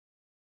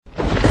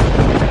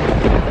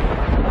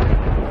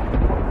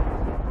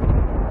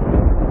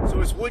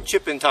wood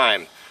chipping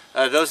time.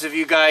 Those of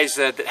you guys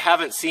that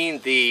haven't seen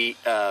the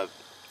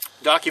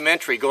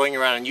documentary going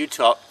around on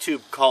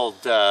YouTube called,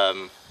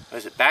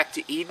 is it Back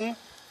to Eden?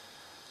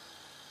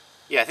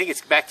 Yeah, I think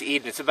it's Back to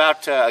Eden. It's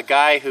about a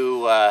guy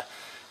who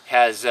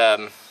has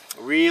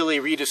really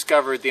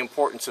rediscovered the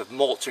importance of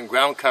mulch and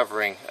ground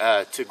covering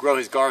to grow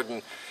his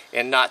garden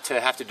and not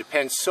to have to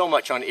depend so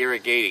much on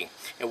irrigating.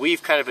 And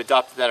we've kind of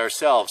adopted that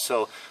ourselves.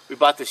 So we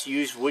bought this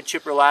used wood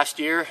chipper last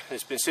year.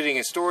 It's been sitting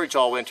in storage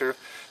all winter,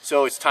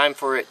 so it's time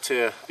for it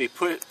to be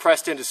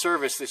pressed into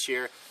service this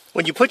year.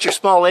 When you put your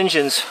small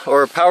engines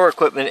or power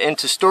equipment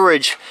into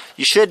storage,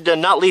 you should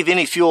not leave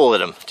any fuel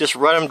in them. Just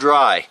run them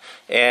dry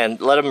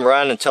and let them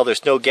run until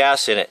there's no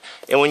gas in it.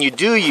 And when you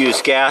do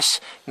use gas,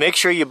 make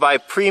sure you buy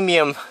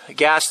premium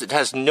gas that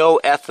has no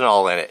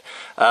ethanol in it.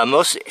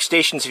 Most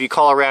stations, if you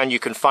call around, you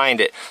can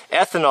find it.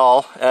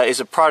 Ethanol is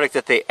a product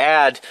that they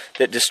add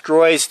that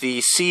destroys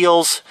the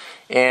seals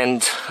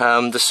and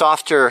the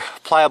softer,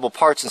 pliable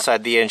parts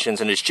inside the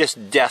engines, and it's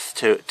just death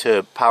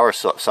to power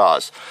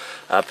saws,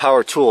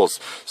 power tools.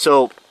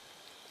 So,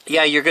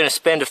 yeah, you're going to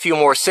spend a few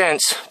more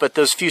cents, but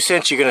those few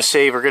cents you're going to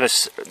save are going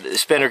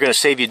to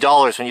save you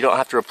dollars when you don't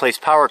have to replace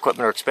power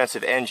equipment or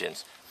expensive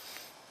engines.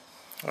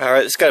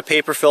 Alright, it's got a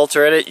paper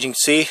filter in it. You can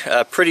see,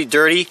 pretty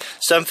dirty.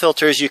 Some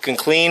filters you can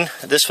clean,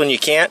 this one you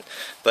can't,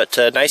 but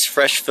nice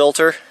fresh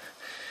filter.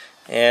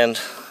 And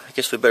I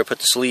guess we better put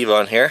the sleeve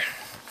on here.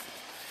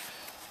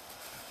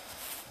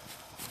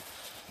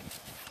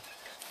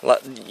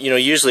 You know,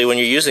 usually when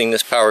you're using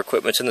this power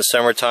equipment, it's in the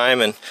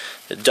summertime and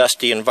a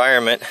dusty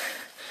environment,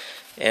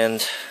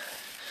 and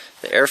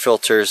the air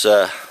filters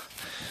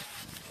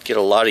get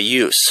a lot of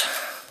use.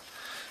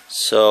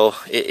 So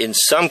in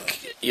some,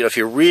 you know, if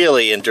you're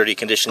really in dirty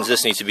conditions,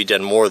 this needs to be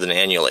done more than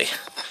annually.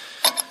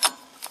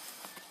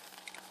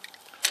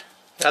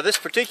 Now this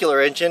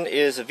particular engine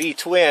is a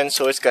V-twin,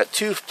 so it's got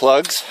two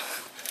plugs.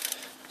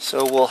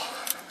 So we'll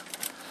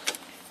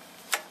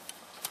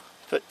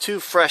put two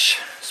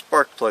fresh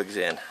spark plugs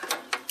in.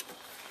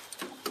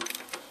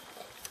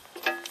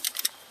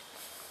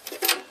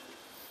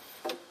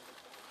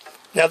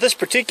 Now this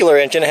particular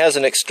engine has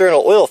an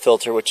external oil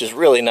filter, which is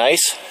really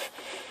nice.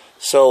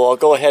 So I'll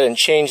go ahead and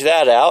change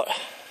that out.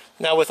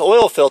 Now with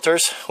oil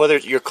filters, whether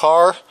it's your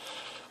car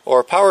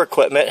or power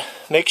equipment,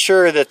 make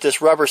sure that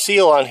this rubber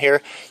seal on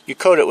here, you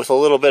coat it with a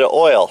little bit of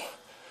oil.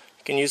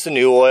 You can use the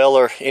new oil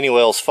or any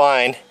oil is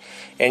fine.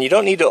 And you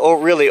don't need to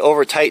really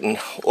over tighten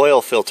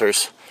oil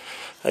filters.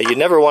 You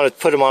never want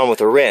to put them on with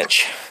a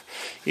wrench.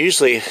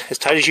 Usually as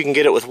tight as you can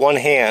get it with one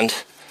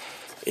hand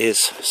is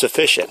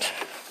sufficient.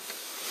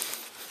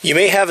 You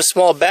may have a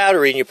small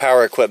battery in your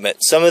power equipment.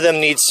 Some of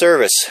them need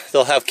service.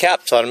 They'll have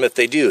caps on them if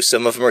they do.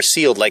 Some of them are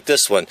sealed like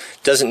this one.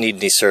 Doesn't need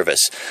any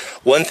service.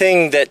 One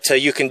thing that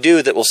you can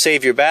do that will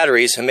save your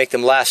batteries and make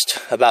them last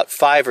about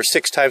 5 or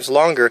 6 times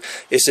longer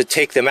is to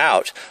take them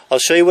out. I'll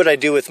show you what I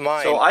do with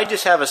mine. So I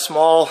just have a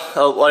small,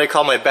 what I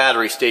call my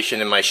battery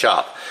station in my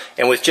shop.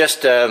 And with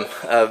just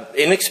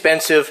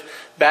inexpensive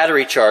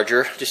battery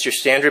charger, just your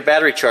standard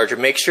battery charger,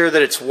 make sure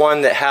that it's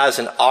one that has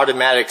an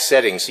automatic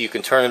setting so you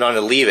can turn it on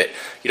and leave it.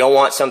 You don't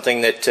want something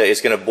that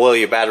is going to boil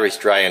your batteries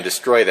dry and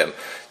destroy them.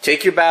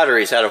 Take your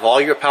batteries out of all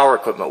your power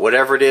equipment,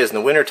 whatever it is in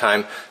the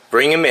wintertime,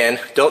 bring them in.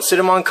 Don't sit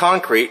them on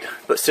concrete,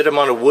 but sit them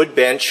on a wood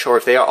bench, or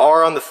if they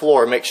are on the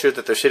floor, make sure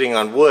that they're sitting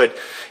on wood,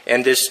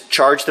 and just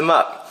charge them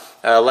up.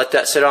 Let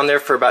that sit on there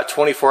for about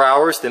 24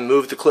 hours, then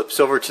move the clips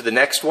over to the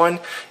next one,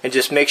 and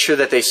just make sure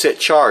that they sit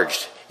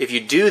charged. If you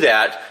do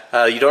that,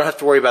 you don't have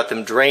to worry about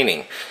them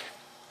draining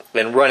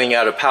and running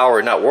out of power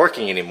and not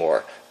working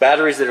anymore.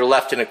 Batteries that are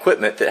left in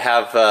equipment that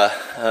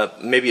have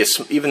maybe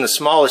even the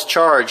smallest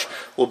charge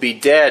will be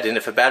dead, and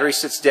if a battery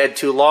sits dead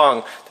too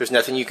long, there's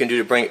nothing you can do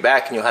to bring it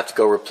back and you'll have to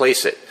go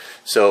replace it.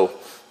 So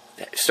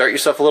start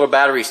yourself a little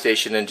battery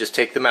station and just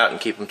take them out and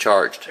keep them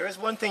charged. There is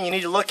one thing you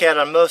need to look at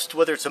on most,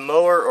 whether it's a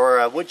mower or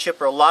a wood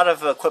chipper, a lot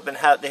of equipment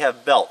they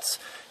have belts.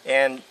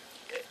 And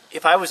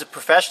if I was a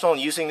professional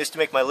and using this to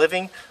make my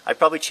living, I'd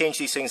probably change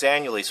these things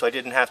annually so I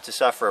didn't have to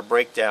suffer a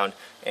breakdown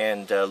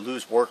and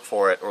lose work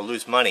for it or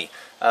lose money.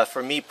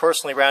 For me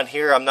personally around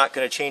here, I'm not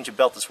going to change a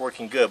belt that's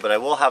working good, but I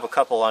will have a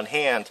couple on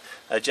hand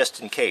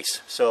just in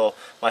case. So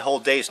my whole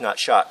day's not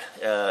shot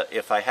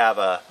if I have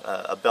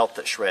a belt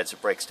that shreds or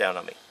breaks down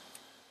on me.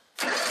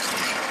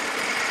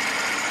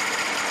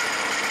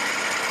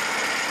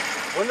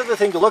 One other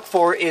thing to look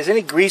for is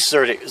any grease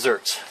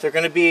zerks. They're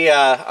going to be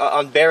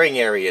on bearing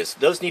areas.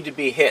 Those need to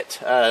be hit.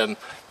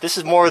 This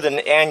is more than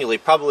annually,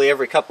 probably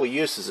every couple of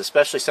uses,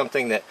 especially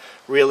something that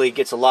really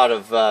gets a lot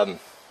of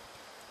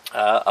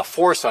a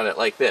force on it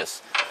like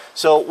this.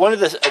 So one of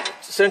the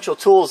essential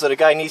tools that a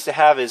guy needs to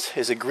have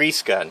is a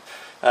grease gun.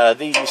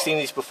 You've seen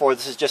these before.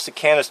 This is just a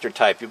canister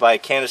type. You buy a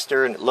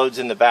canister and it loads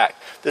in the back.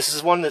 This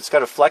is one that's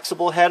got a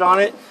flexible head on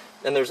it,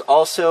 and there's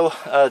also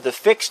the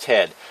fixed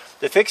head.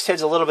 The fixed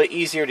head's a little bit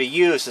easier to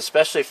use,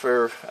 especially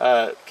for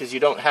because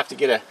you don't have to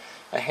get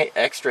an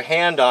extra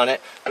hand on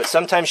it, but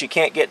sometimes you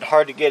can't get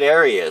hard to get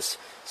areas.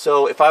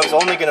 So if I was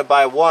only going to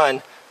buy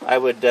one, I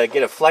would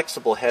get a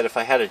flexible head if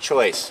I had a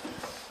choice.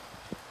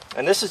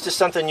 And this is just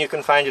something you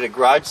can find at a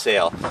garage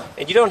sale.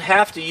 And you don't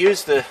have to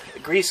use the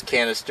grease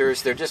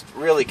canisters. They're just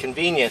really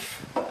convenient.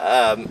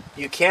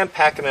 You can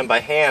pack them in by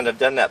hand. I've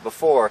done that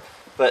before.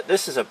 But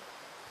this is a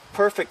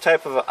perfect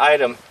type of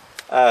item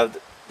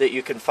that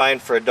you can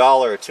find for $1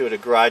 or $2 at a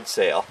garage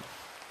sale.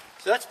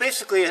 So that's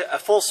basically a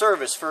full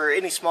service for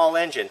any small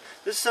engine.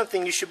 This is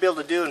something you should be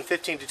able to do in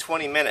 15 to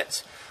 20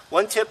 minutes.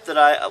 One tip that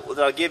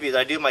I'll give you, that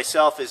I do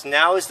myself, is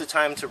now is the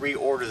time to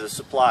reorder the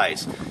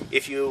supplies.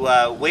 If you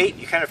wait,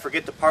 you kind of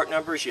forget the part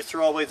numbers, you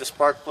throw away the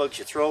spark plugs,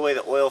 you throw away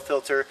the oil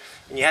filter,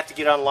 and you have to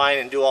get online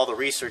and do all the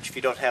research if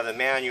you don't have the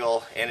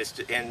manual.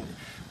 And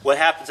what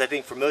happens, I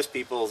think, for most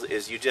people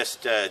is you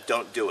just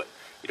don't do it.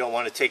 You don't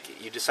want to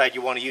take. You decide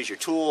you want to use your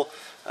tool.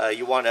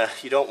 You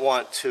don't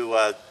want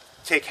to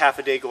take half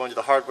a day going to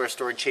the hardware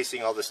store and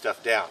chasing all this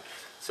stuff down.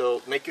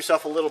 So make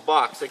yourself a little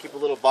box. I keep a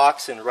little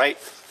box and write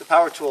the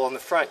power tool on the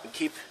front and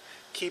keep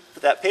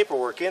that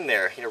paperwork in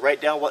there. You know,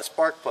 write down what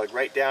spark plug,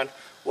 write down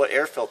what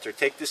air filter.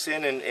 Take this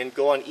in and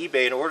go on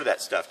eBay and order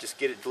that stuff. Just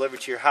get it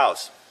delivered to your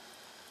house.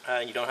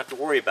 You don't have to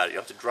worry about it. You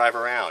don't have to drive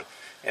around.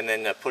 And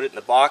then put it in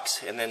the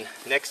box, and then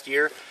next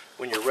year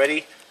when you're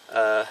ready,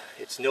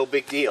 it's no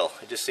big deal.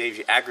 It just saves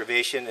you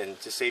aggravation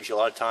and just saves you a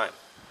lot of time.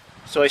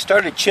 So I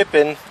started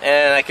chipping,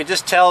 and I could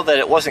just tell that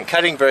it wasn't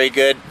cutting very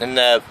good, and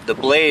the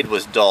blade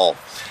was dull.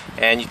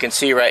 And you can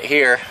see right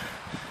here,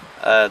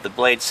 the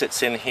blade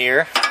sits in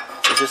here.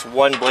 There's just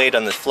one blade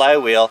on the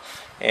flywheel,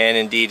 and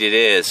indeed it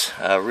is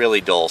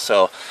really dull.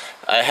 So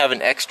I have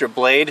an extra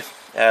blade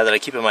that I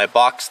keep in my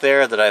box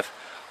there that I've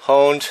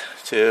honed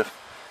to,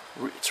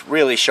 it's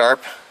really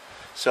sharp.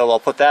 So I'll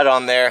put that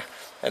on there,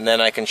 and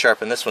then I can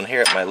sharpen this one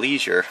here at my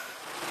leisure.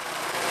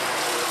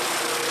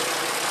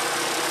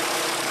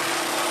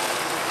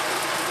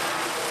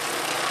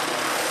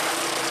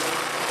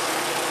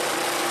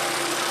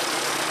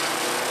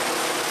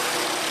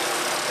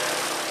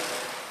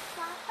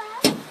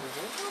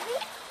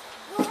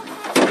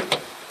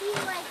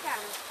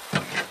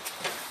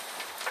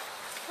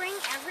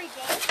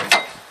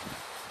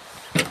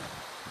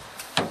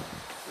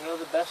 You know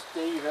the best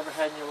day you've ever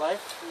had in your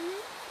life?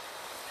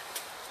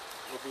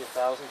 Will be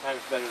 1,000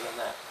 times better than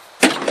that.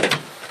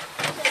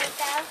 So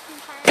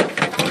 1,000 times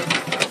better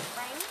than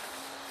spring?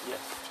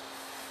 Yes.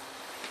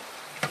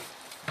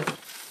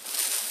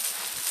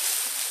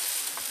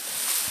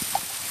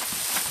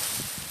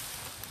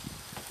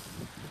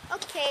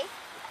 Okay.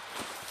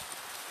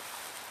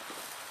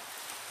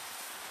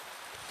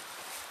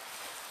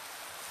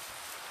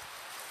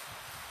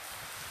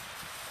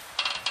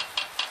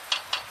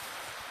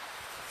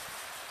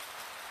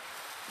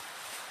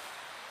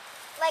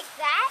 Like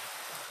that?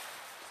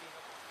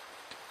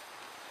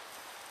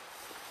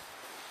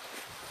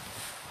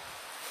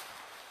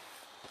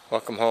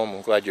 Welcome home.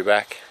 I'm glad you're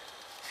back.